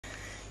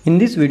In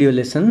this video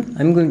lesson,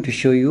 I'm going to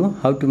show you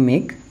how to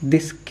make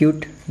this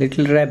cute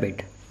little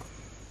rabbit.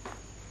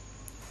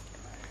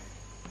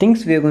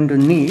 Things we are going to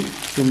need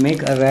to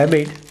make a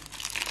rabbit: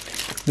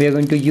 we are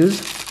going to use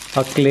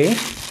a clay.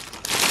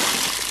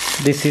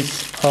 This is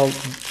a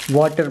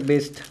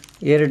water-based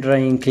air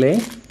drying clay,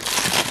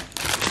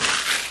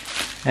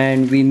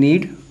 and we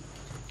need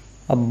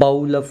a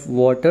bowl of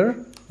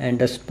water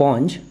and a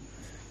sponge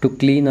to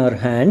clean our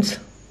hands.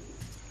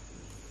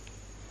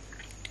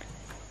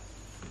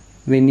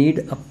 We need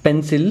a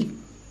pencil.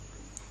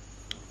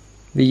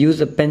 We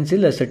use a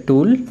pencil as a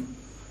tool,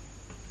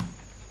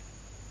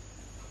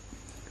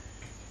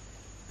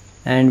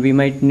 and we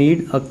might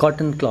need a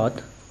cotton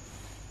cloth.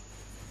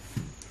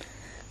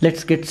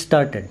 Let's get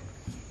started.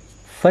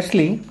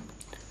 Firstly,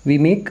 we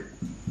make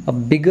a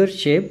bigger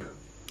shape,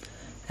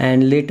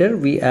 and later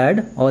we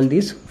add all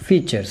these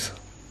features.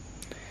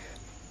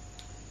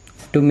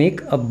 To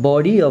make a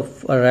body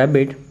of a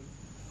rabbit,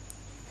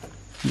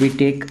 we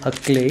take a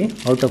clay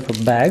out of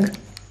a bag.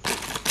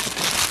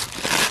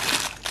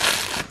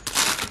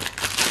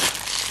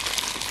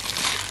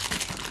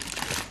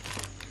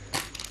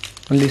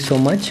 Only so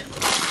much.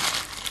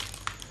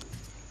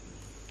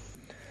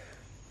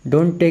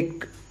 Don't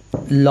take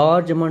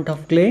large amount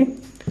of clay,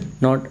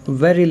 not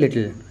very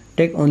little.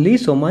 Take only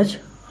so much,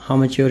 how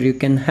much you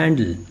can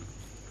handle.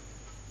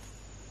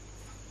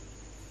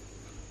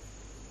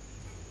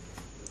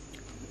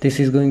 This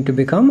is going to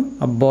become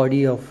a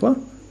body of a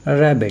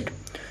rabbit.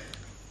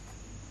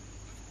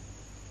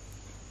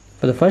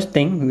 For the first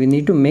thing, we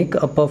need to make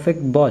a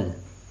perfect ball.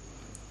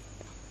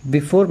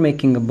 Before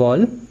making a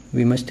ball,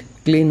 we must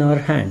clean our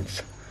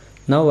hands.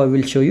 Now I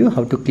will show you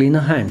how to clean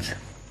our hands.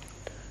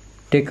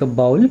 Take a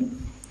bowl.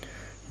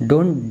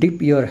 Don't dip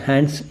your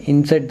hands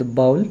inside the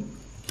bowl.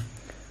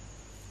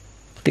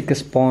 Take a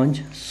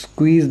sponge,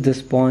 squeeze the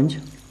sponge,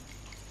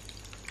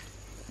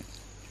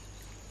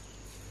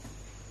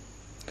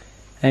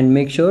 and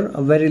make sure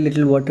a very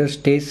little water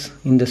stays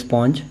in the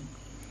sponge,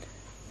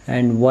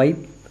 and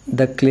wipe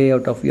the clay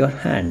out of your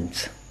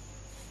hands.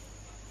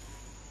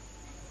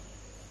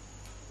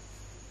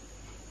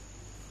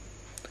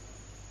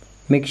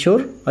 Make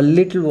sure a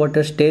little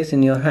water stays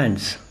in your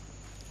hands.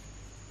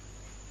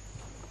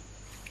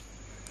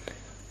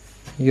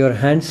 Your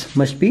hands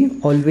must be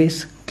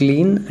always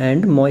clean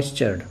and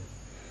moistured.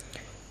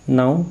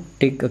 Now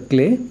take a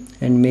clay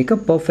and make a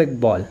perfect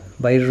ball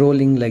by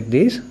rolling like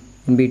this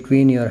in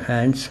between your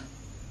hands.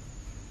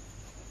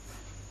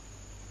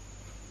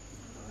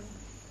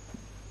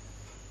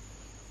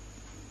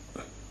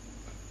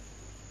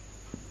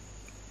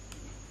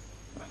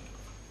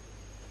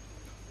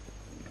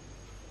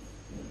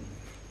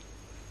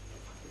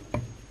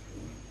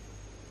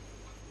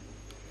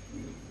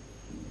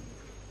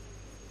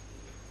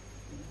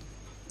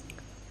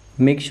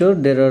 Make sure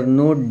there are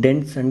no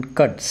dents and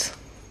cuts.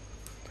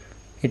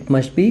 It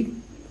must be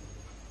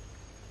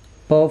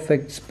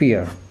perfect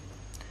sphere.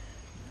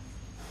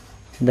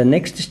 The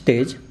next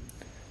stage,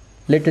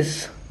 let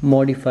us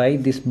modify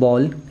this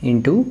ball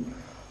into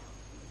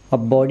a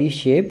body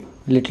shape,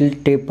 little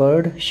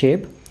tapered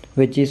shape,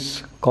 which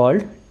is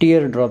called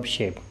teardrop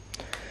shape.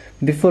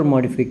 Before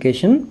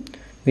modification,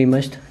 we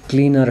must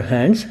clean our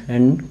hands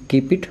and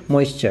keep it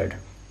moistured.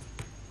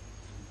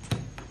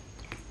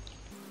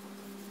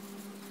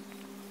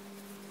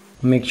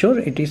 Make sure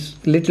it is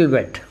little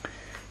wet.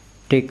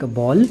 Take a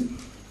ball.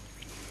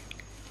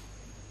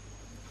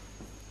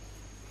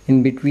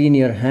 In between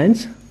your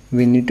hands,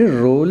 we need to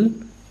roll,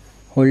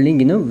 holding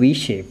in a V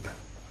shape.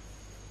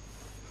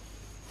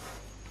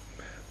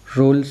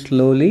 Roll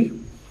slowly,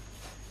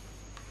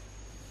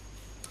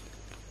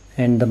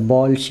 and the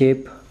ball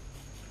shape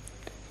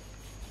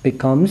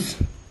becomes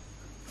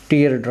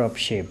teardrop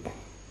shape.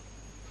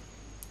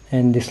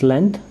 And this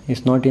length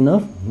is not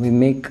enough. We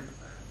make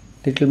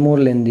little more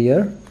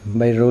lengthier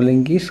by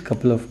rolling this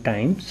couple of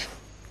times.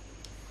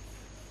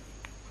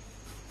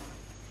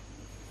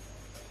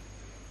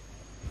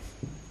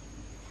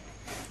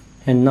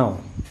 And now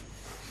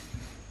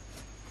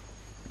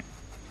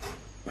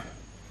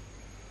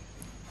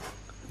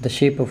the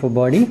shape of a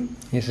body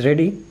is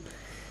ready.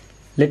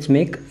 Let's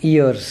make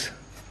ears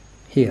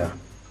here.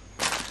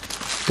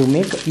 To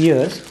make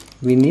ears,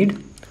 we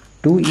need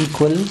 2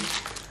 equal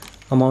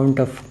amount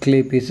of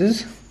clay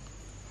pieces.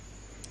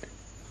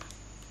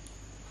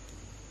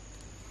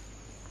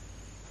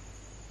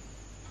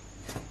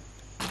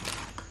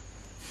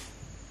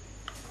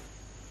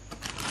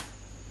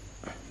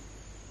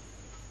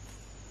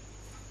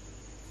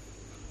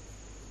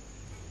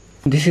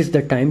 This is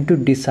the time to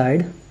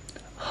decide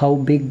how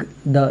big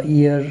the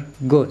ear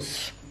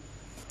goes.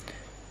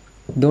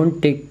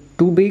 Don't take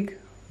too big,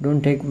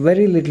 don't take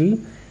very little.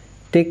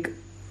 Take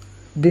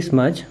this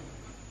much,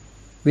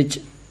 which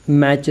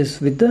matches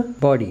with the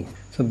body.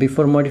 So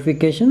before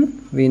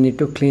modification, we need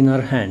to clean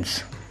our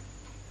hands.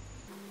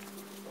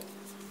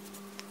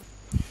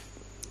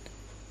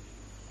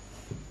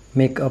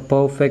 Make a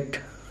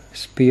perfect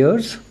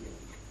spears.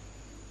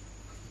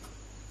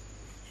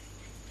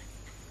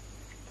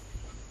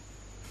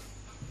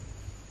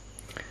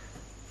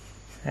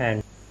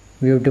 And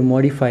we have to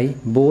modify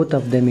both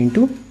of them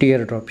into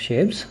teardrop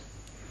shapes.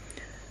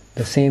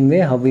 The same way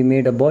how we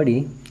made a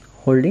body,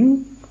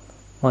 holding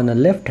on the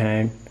left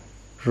hand,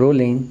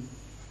 rolling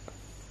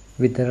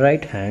with the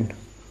right hand,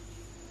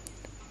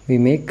 we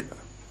make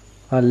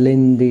a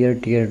linear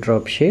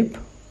teardrop shape.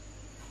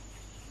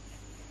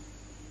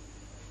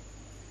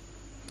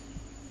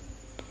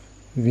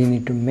 We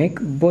need to make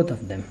both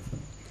of them.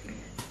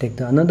 Take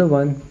the another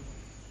one,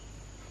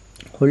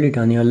 hold it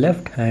on your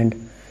left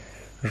hand,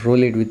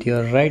 roll it with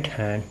your right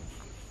hand.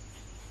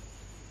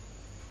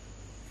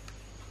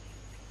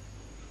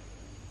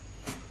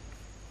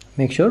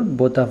 Make sure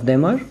both of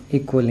them are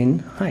equal in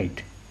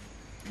height.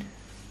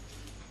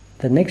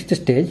 The next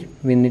stage,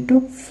 we need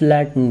to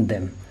flatten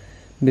them.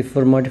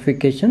 Before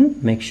modification,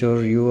 make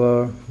sure you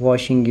are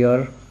washing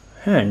your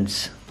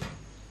hands.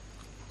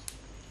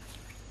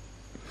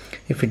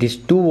 If it is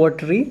too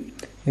watery,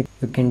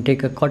 you can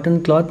take a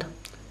cotton cloth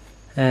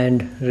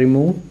and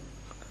remove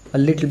a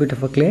little bit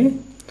of a clay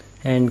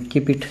and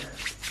keep it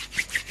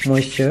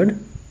moistured.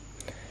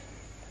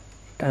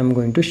 I am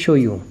going to show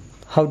you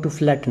how to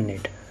flatten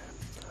it.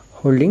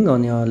 Holding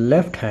on your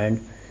left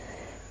hand,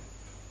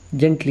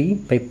 gently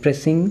by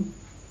pressing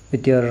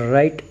with your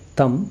right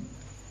thumb,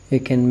 you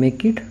can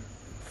make it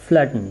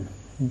flatten.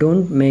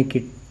 Don't make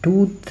it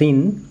too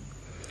thin,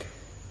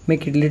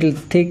 make it little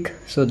thick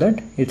so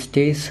that it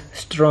stays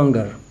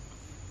stronger.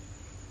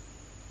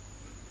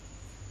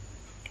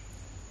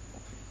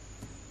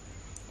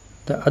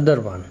 The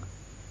other one,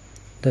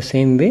 the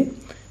same way,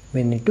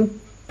 we need to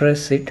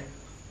press it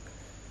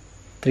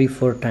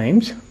 3-4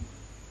 times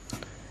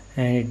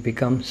and it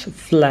becomes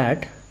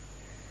flat,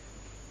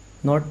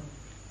 not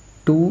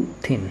too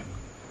thin.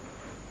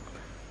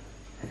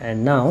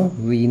 And now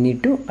we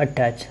need to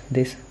attach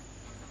this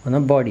on a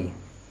body.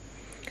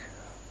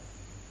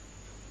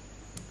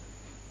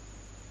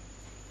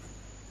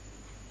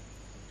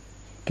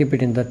 Keep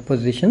it in that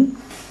position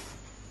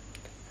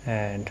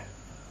and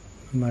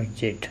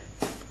merge it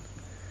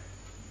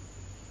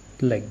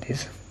like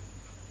this.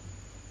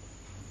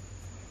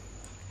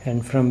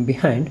 And from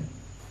behind,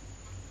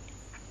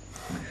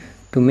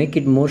 to make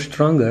it more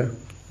stronger,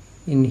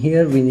 in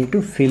here we need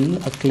to fill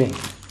a clay.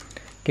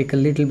 Take a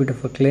little bit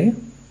of a clay,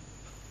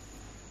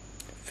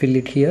 fill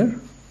it here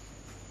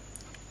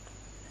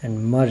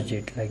and merge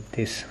it like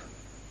this.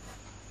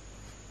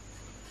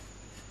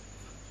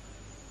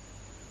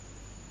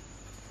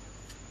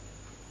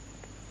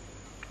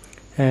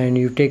 And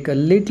you take a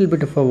little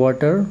bit of a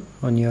water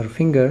on your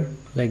finger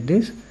like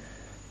this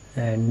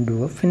and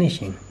do a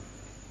finishing.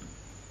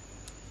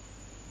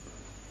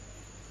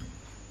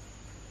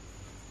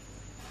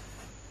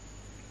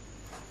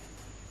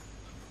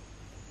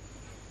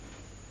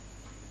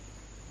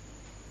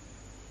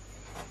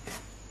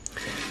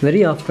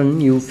 Very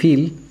often you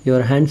feel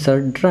your hands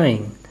are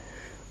drying.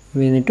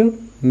 We need to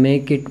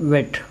make it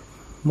wet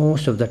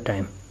most of the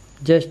time.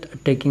 Just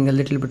taking a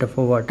little bit of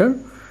a water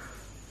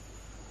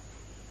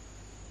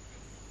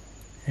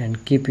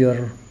and keep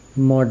your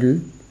model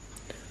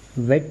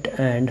wet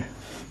and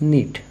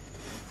neat.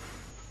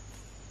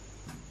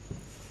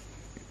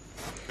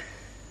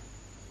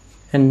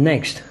 And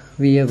next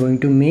we are going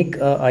to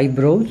make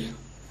eyebrows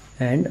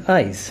and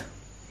eyes.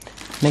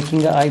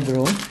 Making an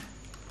eyebrow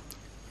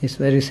is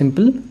very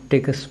simple.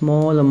 Take a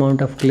small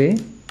amount of clay,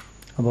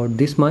 about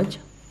this much.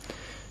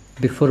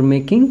 Before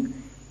making,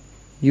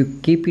 you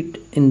keep it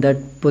in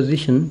that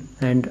position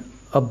and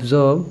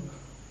observe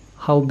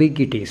how big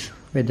it is,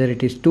 whether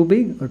it is too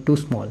big or too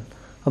small.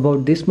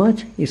 About this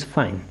much is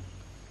fine.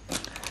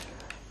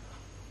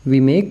 We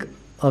make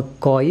a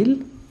coil.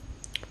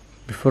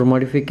 Before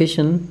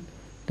modification,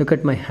 look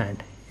at my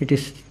hand, it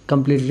is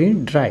completely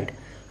dried.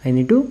 I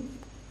need to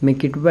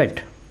make it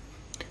wet.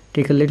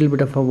 Take a little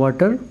bit of a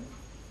water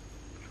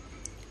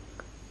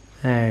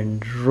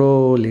and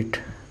roll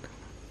it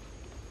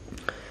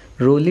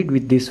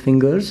with these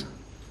fingers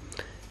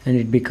and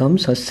it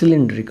becomes a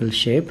cylindrical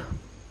shape.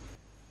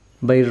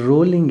 By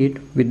rolling it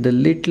with the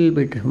little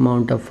bit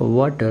amount of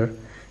water,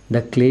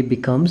 the clay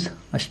becomes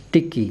a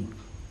sticky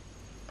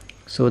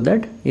so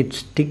that it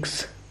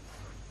sticks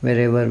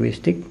wherever we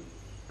stick.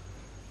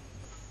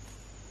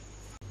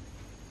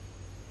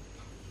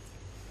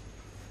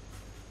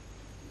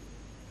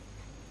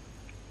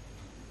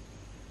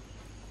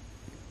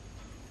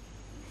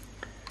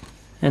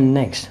 And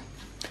next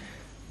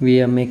we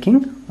are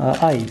making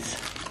eyes.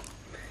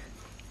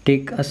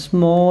 Take a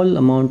small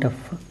amount of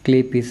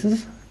clay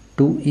pieces,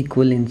 2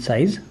 equal in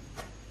size,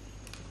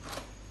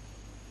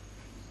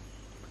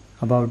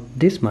 about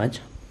this much,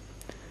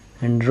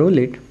 and roll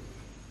it.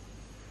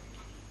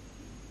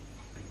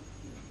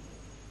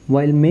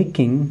 While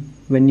making,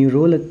 when you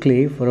roll a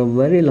clay for a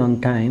very long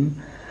time,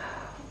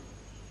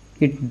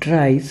 it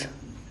dries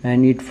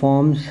and it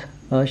forms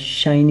a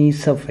shiny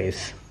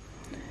surface.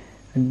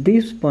 At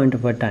this point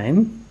of a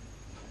time,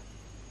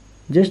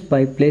 just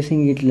by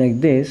placing it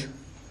like this,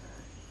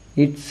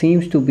 it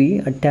seems to be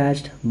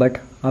attached, but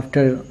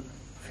after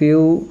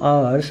few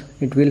hours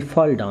it will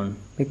fall down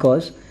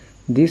because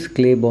this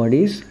clay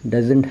bodies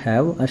doesn't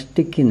have a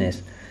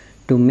stickiness.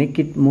 To make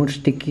it more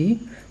sticky,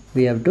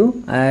 we have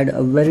to add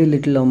a very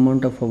little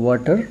amount of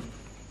water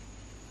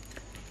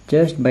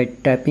just by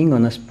tapping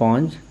on a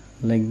sponge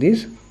like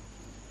this,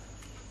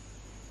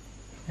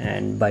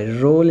 and by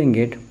rolling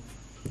it,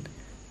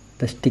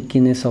 the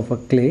stickiness of a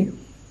clay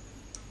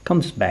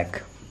comes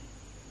back.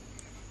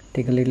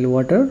 Take a little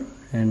water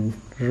and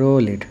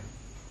roll it.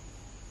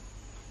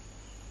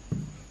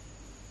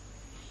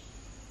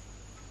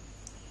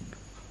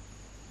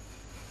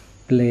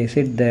 Place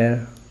it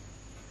there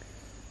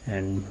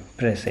and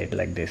press it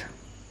like this.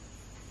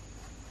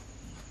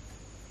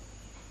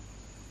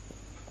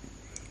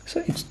 So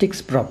it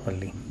sticks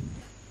properly.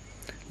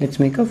 Let's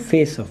make a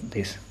face of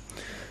this.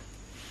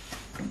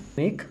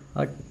 Make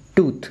a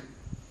tooth.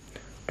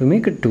 To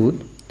make a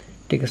tooth,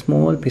 take a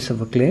small piece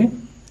of a clay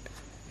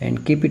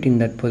and keep it in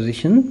that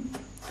position,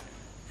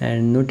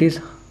 and notice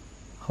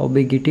how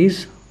big it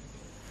is.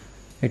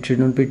 It should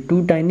not be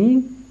too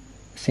tiny.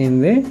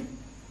 Same way, it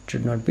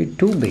should not be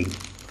too big.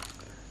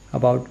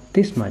 About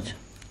this much.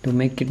 To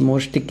make it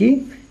more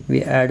sticky,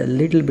 we add a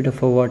little bit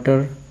of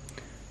water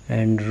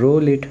and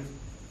roll it,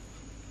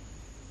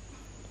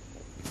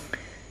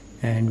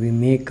 and we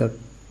make a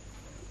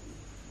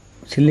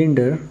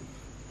cylinder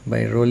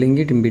by rolling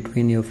it in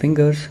between your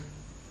fingers,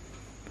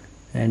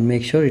 and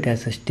make sure it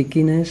has a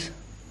stickiness,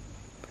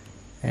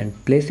 and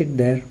place it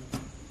there.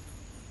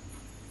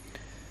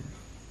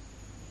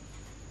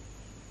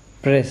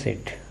 Press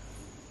it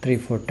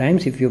 3-4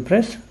 times. If you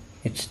press,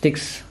 it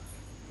sticks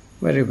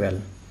very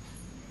well.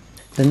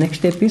 The next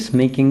step is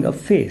making a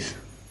face.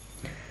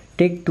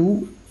 Take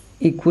 2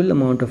 equal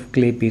amount of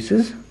clay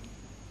pieces,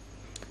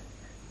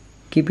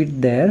 keep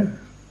it there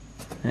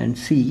and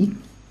see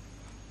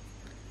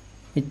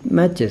it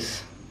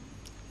matches.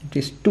 It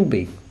is too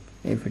big.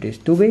 If it is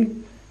too big,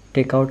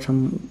 take out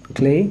some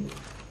clay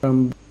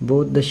from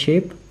both the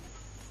shape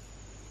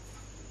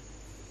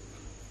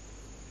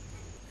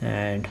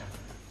and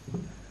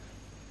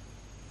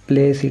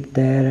place it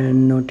there,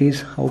 and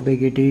notice how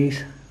big it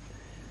is,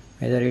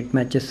 whether it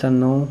matches or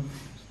no.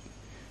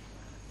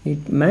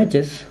 It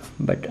matches,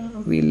 but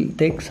we'll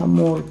take some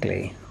more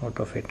clay out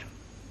of it.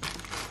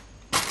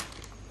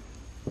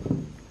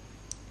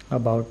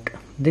 About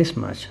this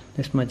much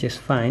is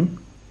fine.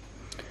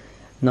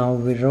 Now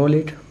we roll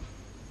it.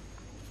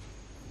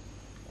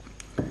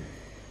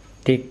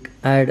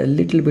 Add a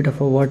little bit of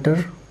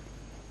water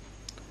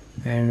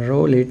and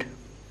roll it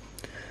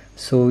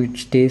so it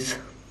stays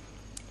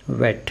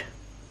wet.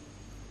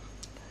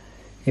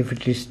 If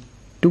it is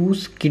too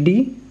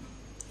skiddy,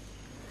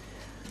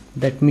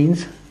 that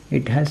means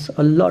it has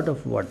a lot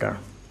of water.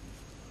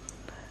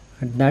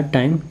 At that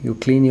time, you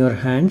clean your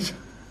hands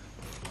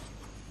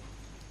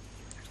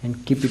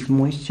and keep it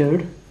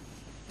moistured.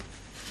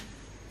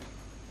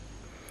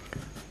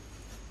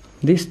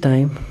 This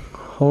time,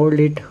 hold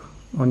it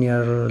on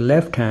your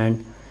left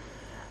hand,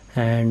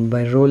 and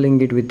by rolling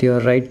it with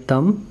your right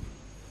thumb,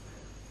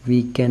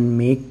 we can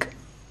make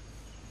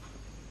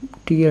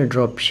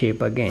teardrop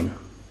shape again.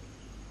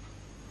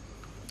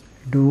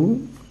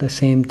 Do the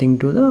same thing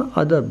to the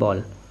other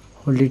ball.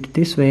 Hold it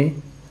this way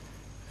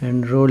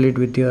and roll it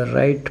with your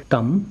right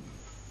thumb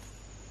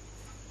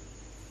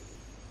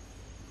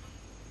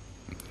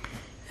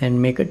and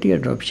make a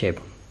teardrop shape.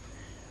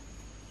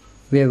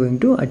 We are going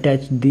to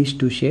attach these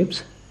 2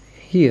 shapes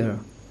here.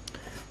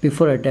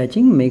 Before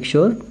attaching, make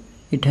sure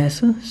it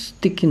has a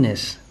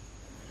stickiness.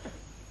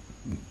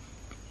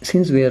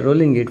 Since we are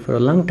rolling it for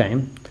a long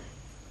time,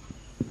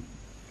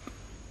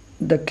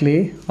 the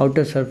clay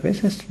outer surface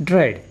has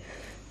dried.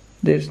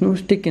 There is no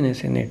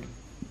stickiness in it.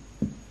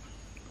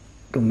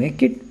 To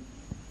make it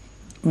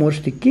more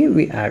sticky,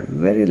 we add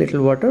very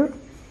little water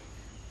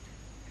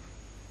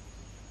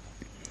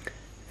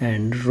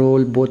and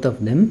roll both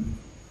of them.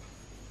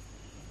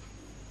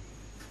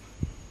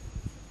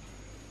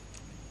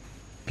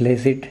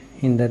 Place it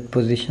in that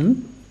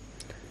position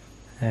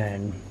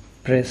and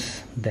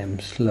press them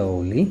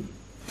slowly.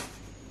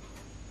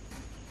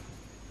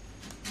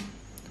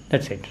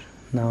 That's it.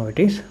 Now it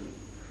is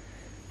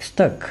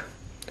stuck.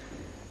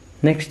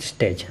 Next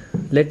stage,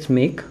 let's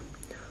make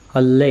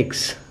a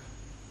legs.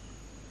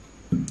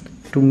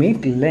 To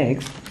make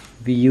legs,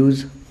 we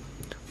use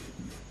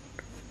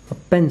a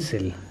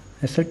pencil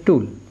as a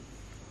tool.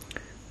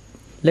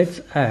 Let's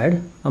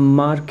add a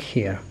mark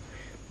here.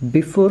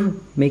 Before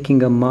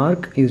making a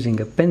mark using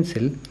a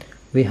pencil,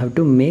 we have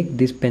to make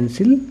this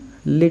pencil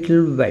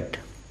little wet.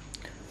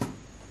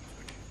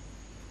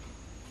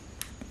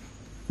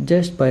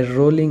 Just by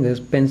rolling a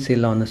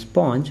pencil on a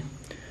sponge,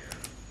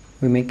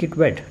 we make it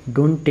wet.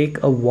 Don't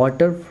take a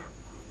water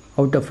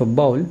out of a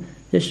bowl,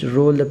 just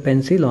roll the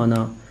pencil on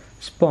a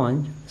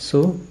sponge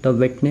so the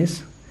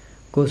wetness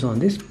goes on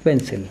this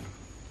pencil.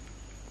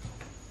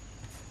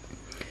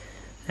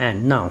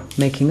 And now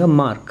making a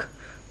mark.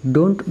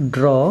 Don't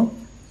draw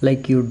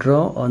like you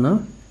draw on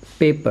a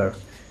paper.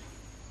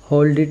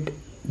 Hold it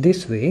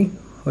this way,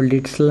 hold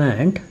it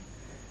slant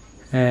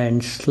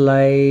and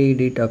slide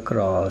it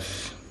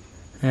across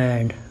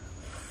and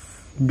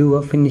do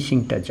a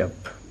finishing touch up.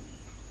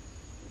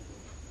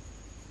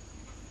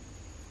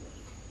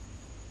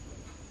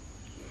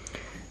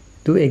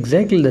 Do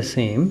exactly the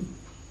same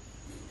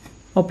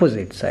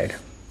opposite side.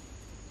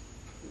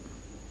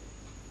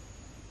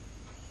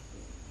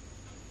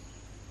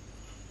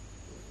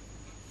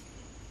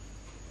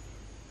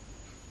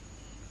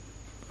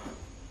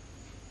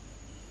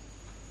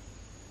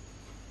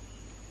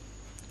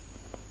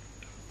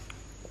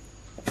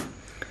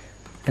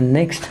 And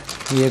next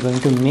we are going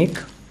to make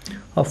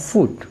a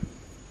foot.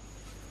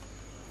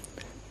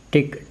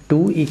 Take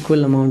 2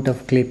 equal amount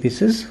of clay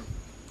pieces.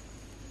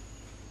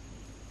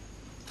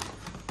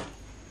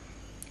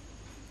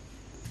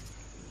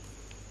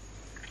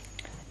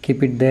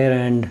 Keep it there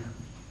and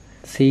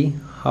see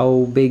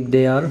how big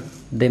they are.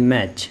 They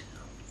match.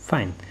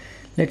 Fine.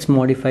 Let's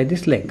modify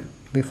this leg.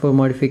 Before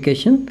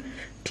modification,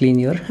 clean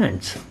your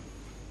hands.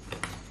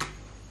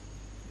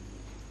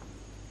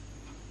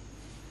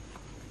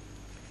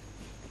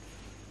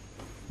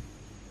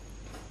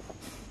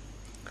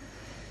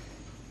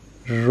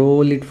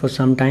 Roll it for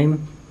some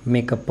time,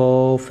 make a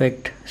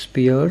perfect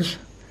spears,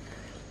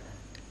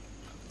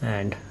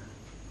 and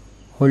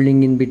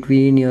holding in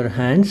between your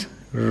hands,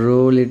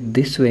 roll it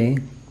this way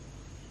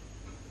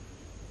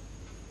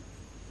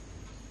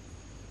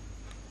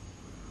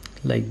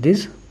like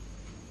this.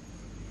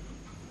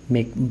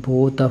 Make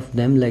both of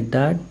them like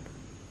that.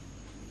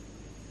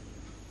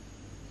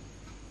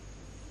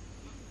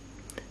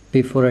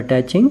 Before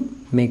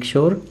attaching, make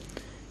sure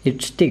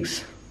it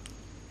sticks.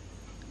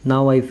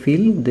 Now I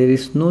feel there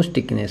is no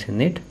stickiness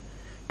in it.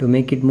 To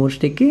make it more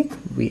sticky,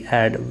 we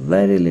add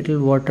very little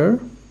water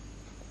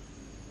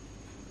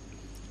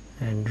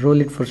and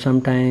roll it for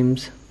some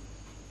times.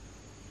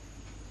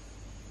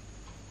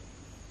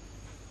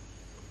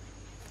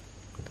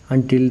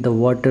 Until the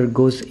water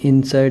goes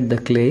inside the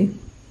clay.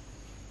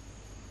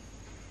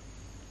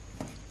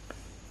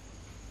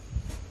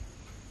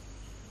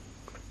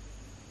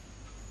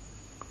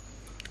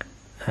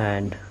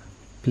 And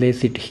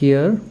place it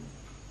here.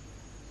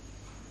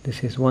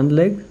 This is one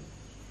leg.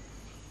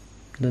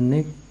 The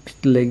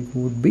next leg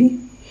would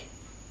be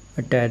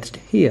attached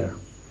here.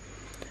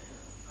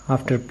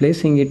 After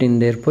placing it in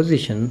their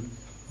position,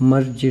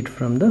 merge it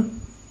from the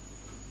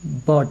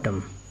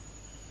bottom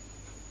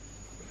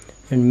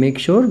and make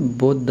sure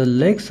both the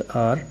legs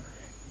are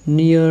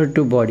near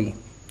to body.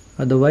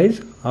 Otherwise,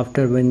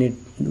 after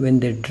when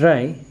they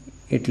dry,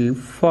 it will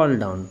fall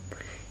down.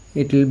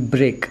 It will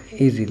break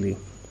easily.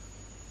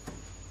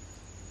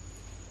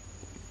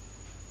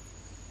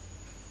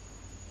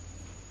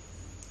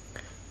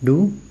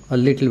 Do a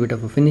little bit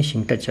of a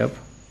finishing touch up.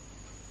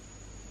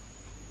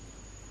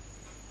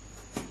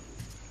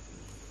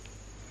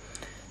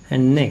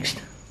 And next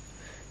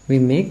we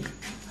make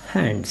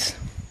hands.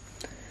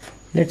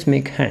 Let's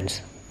make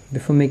hands.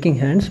 Before making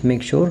hands,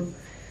 make sure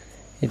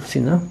it's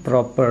in a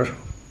proper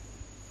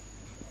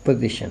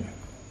position.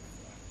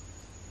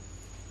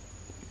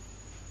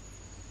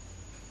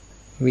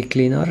 We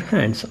clean our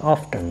hands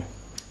often.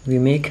 We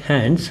make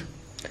hands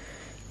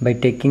by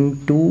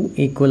taking 2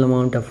 equal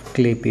amount of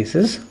clay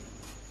pieces.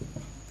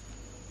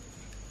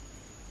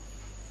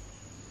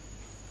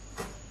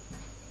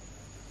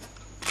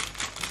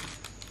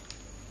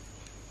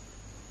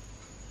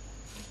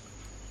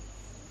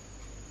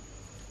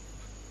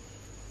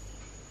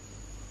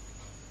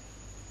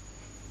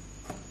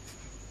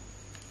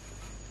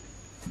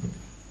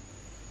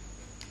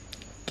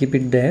 Keep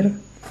it there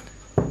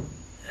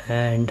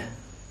and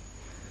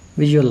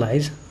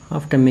visualize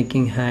after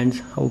making hands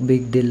how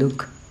big they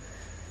look.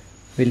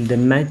 Will they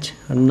match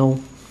or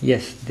no?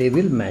 Yes, they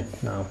will match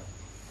now.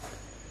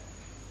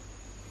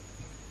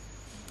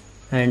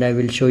 And I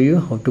will show you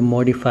how to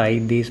modify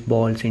these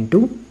balls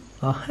into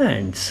our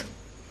hands.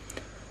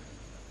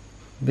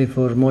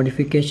 Before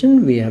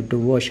modification, we have to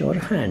wash our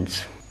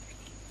hands.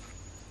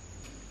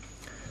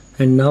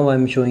 And now I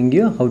am showing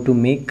you how to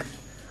make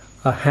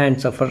a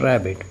hands of a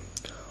rabbit.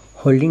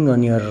 Holding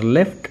on your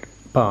left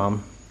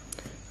palm,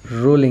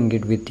 rolling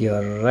it with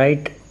your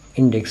right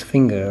index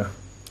finger.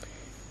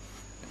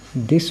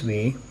 This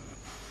way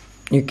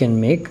you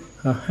can make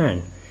a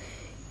hand,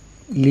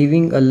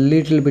 leaving a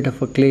little bit of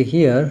a clay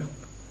here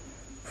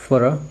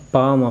for a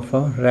palm of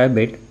a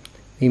rabbit.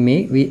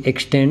 We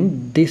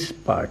extend this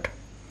part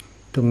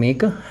to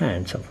make a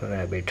hands of a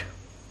rabbit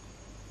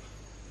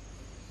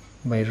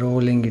by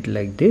rolling it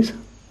like this.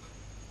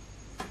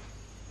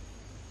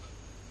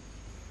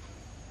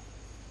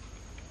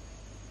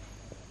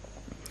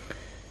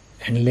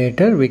 And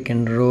later we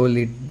can roll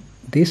it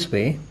this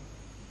way.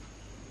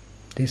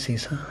 This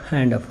is a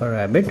hand of a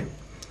rabbit.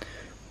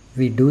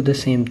 We do the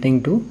same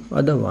thing to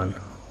other one.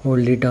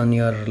 Hold it on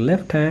your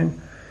left hand,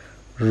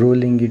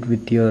 rolling it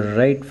with your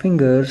right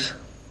fingers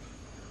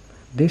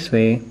this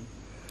way,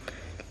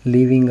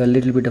 leaving a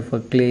little bit of a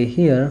clay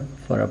here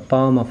for a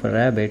palm of a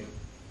rabbit,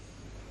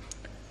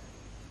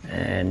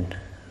 and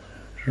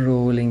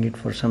rolling it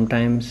for some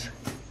times.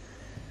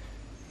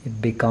 It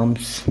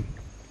becomes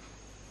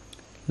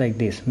like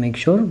this. Make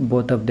sure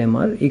both of them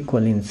are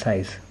equal in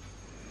size.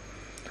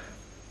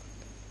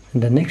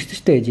 The next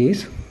stage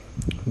is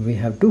we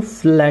have to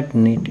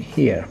flatten it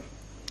here.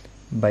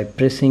 By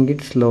pressing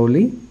it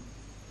slowly,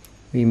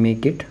 we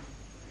make it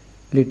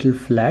little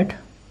flat.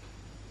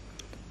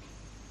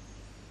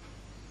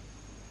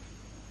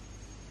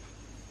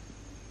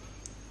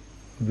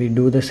 We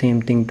do the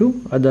same thing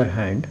to other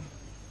hand.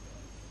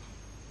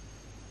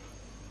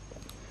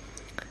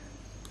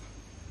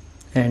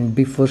 And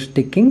before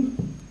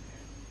sticking,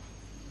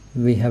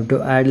 we have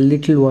to add a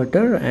little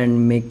water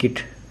and make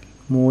it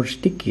more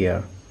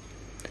stickier.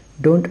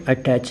 Don't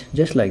attach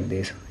just like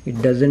this.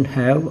 It doesn't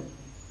have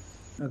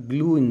a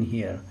glue in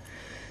here.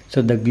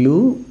 So the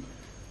glue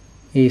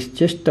is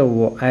just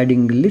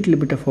adding a little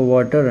bit of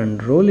water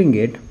and rolling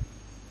it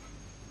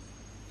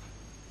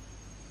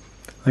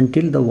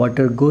until the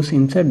water goes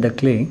inside the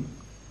clay.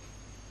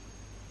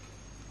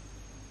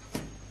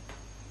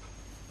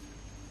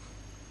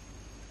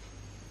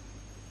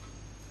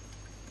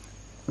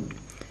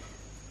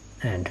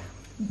 And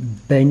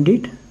bend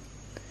it.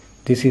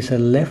 This is a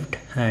left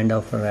hand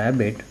of a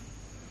rabbit.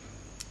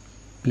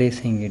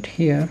 Placing it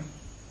here,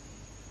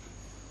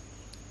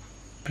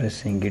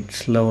 pressing it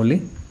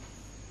slowly,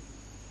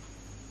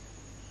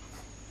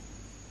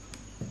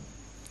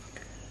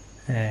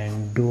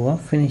 and do a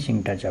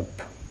finishing touch up.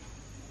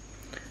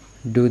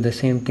 Do the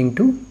same thing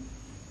to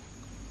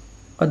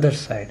other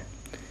side.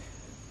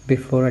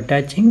 Before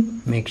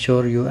attaching, make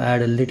sure you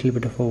add a little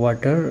bit of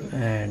water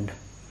and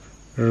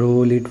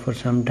roll it for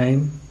some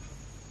time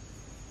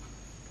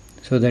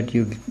so that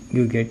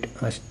you get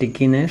a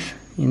stickiness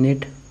in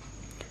it,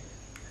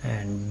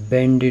 and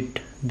bend it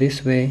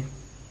this way,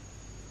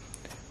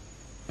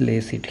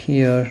 place it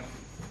here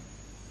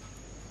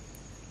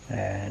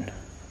and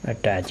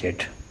attach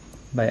it.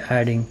 By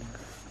adding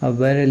a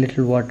very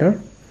little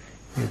water,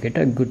 you get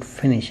a good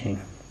finishing.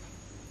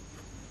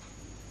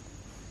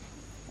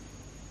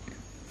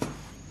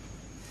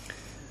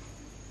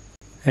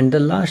 And the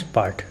last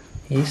part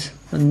is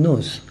a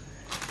nose.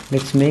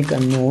 Let's make a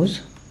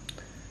nose,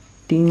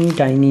 teeny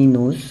tiny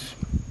nose,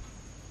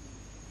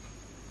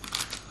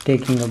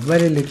 taking a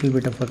very little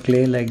bit of a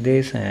clay like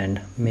this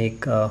and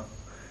make a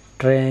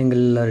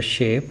triangular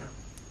shape.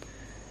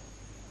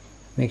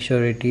 Make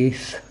sure it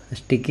is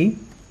sticky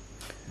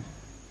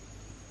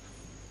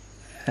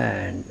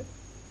and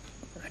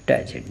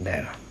attach it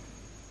there.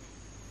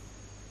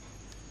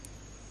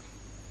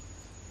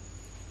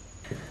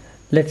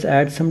 Let's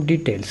add some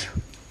details.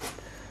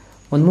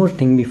 One more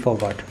thing we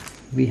forgot.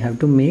 We have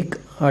to make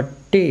a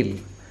tail.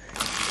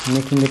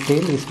 Making the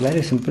tail is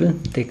very simple.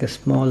 Take a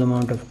small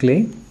amount of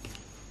clay,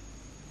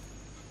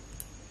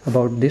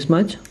 about this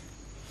much.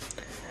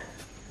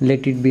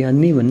 Let it be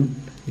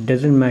uneven, it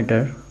doesn't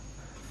matter.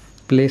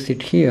 Place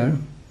it here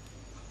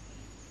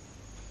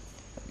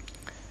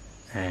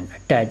and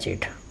attach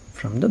it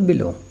from the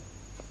below.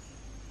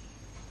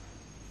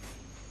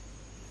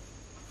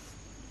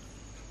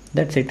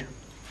 That's it.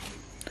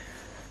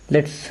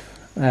 Let's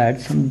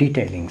add some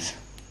detailings.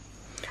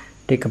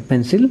 Take a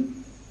pencil,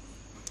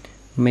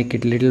 make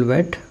it little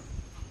wet,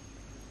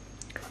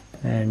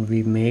 and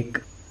we make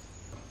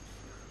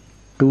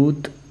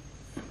tooth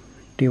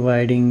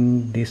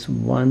dividing this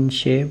one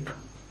shape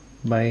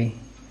by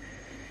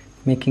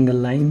making a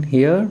line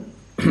here.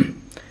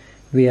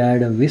 We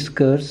add a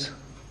whiskers,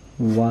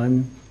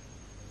 1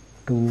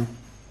 2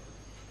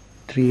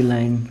 3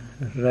 line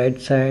right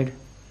side,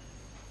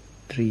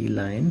 3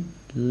 line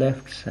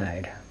left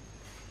side,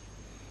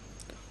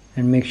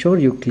 and make sure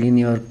you clean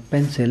your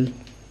pencil.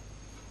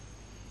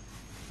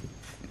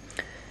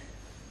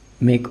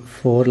 Make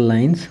 4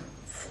 lines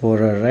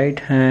for a right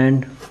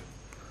hand,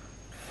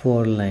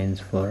 4 lines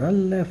for a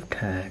left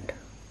hand.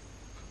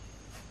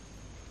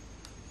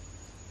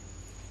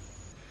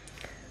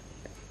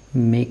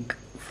 Make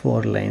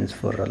 4 lines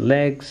for a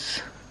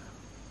legs,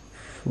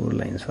 4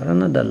 lines for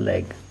another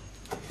leg.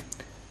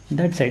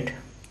 That's it.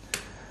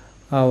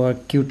 Our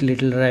cute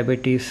little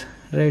rabbit is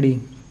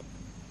ready.